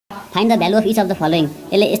Find the value of etch of the following.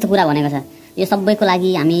 यसले यस्तो कुरा भनेको छ, यो सबैको लागि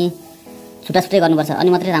हामी छुट्टा छुट्टै गर्नुपर्छ अनि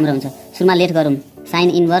मात्रै राम्रो हुन्छ। सुरुमा लेट गरौँ, sin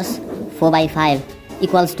inverse 4/5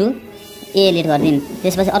 equals to A late गरिदिउँ।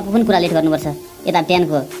 त्यसपछि अर्को पनि कुरा लेट गर्नुपर्छ, यता 10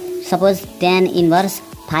 को सपोज tan इन्भर्स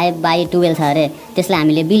 5/12 छ अरे, त्यसलाई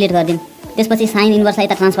हामीले b लेट गरिदिउँ। त्यसपछि sin इन्भर्सलाई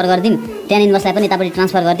यता ट्रान्सफर गरिदिउँ, tan इन्भर्सलाई पनि यतापट्टि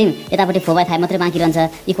ट्रान्सफर गरिदिउँ, यतापट्टि 4/5 मात्रै बाँकी रहन्छ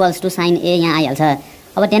इक्वल्स टु sin a यहाँ आइहाल्छ।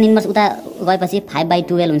 अब tan इन्भर्स उता गएपछि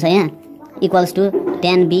 5/12 हुन्छ यहाँ इक्वल्स टु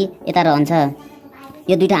tan b यता रहन्छ।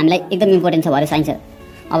 यो दुईटा हामीलाई एकदम इम्पोर्टेन्ट छ भरे चाहिन्छ।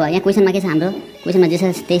 अब यहाँ क्वेसनमा के छ हाम्रो, क्वेसनमा जे छ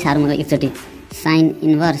त्यही सारौँ एकचोटि। sin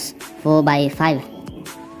inverse 4/5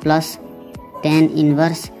 plus tan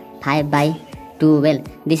inverse 5/12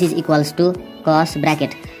 this is equals to cos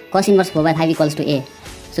bracket cos inverse 4/5 equals to a,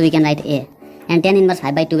 so we can write a, and tan inverse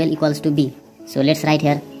 5/12 equals to b, so let's write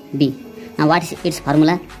here b. Now what is its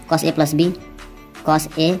formula? Cos a plus b, cos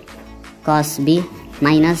a cos b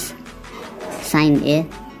minus sin a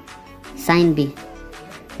sin b.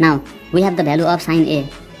 Now we have the value of sin a,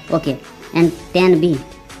 okay, and tan b.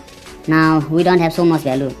 Now we don't have so much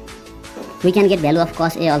value, we can get value of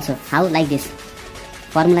cos a also. How? Like this.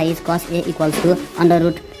 Formula is cos a equals to under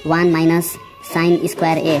root 1 minus sin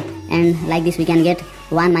square a, and like this we can get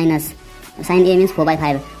 1 minus sin a means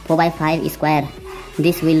 4/5, 4/5 square.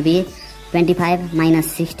 This will be 25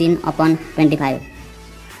 minus 16 upon 25.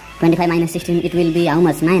 25 minus 16, it will be how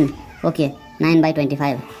much? 9. Okay,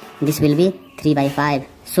 9/25. This will be 3/5.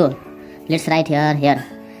 So let's write here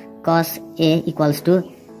cos a equals to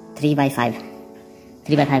 3/5.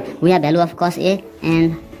 3/5. We have value of cos a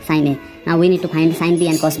and sin a. Now we need to find sin b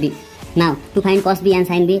and cos b. Now to find cos b and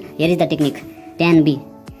sin b, here is the technique. Tan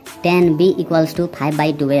b equals to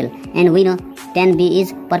 5/12, and we know tan b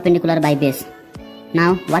is perpendicular by base.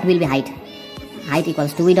 Now what will be height? Height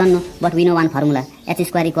equals to, we don't know, but we know one formula, h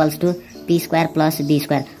square equals to p square plus b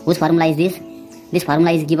square. Whose formula is this? This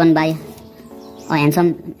formula is given by a handsome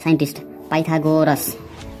scientist, Pythagoras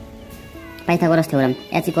theorem.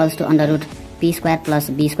 H equals to under root p square plus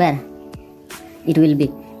b square. It will be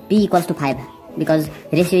p equals to 5 because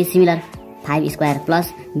ratio is similar, 5 square plus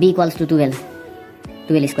b equals to 12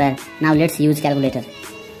 square. Now let's use calculator,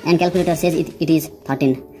 and calculator says it is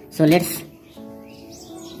 13, so let's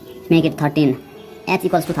make it 13. H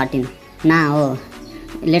equals to 13. Now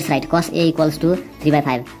let's write cos a equals to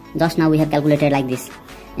 3/5. Just now we have calculated like this,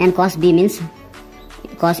 and cos b means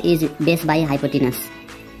cos is base by hypotenuse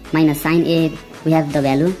minus sin a, we have the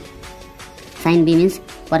value, sin b means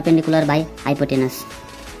perpendicular by hypotenuse.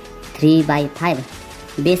 3/5.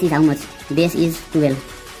 Base is how much? Base is 12.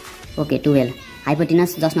 Okay, 12.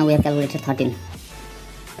 Hypotenuse just now we have calculated 13.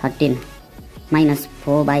 13 minus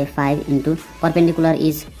 4/5 into perpendicular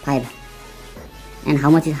is 5. And how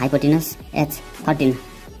much is hypotenuse? H. 13.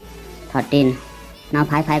 13. Now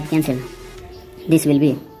 5 cancel. This will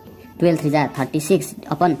be 12 3 are 36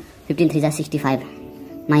 upon 15 3 are 65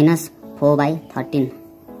 minus 4/13.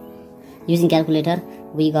 Using calculator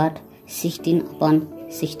we got 16 upon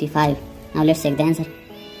 65. Now let's check the answer,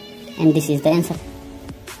 and this is the answer.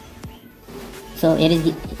 So here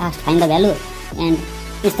is asked find the value, and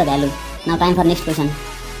it's the value. Now time for next question.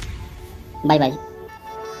 Bye bye.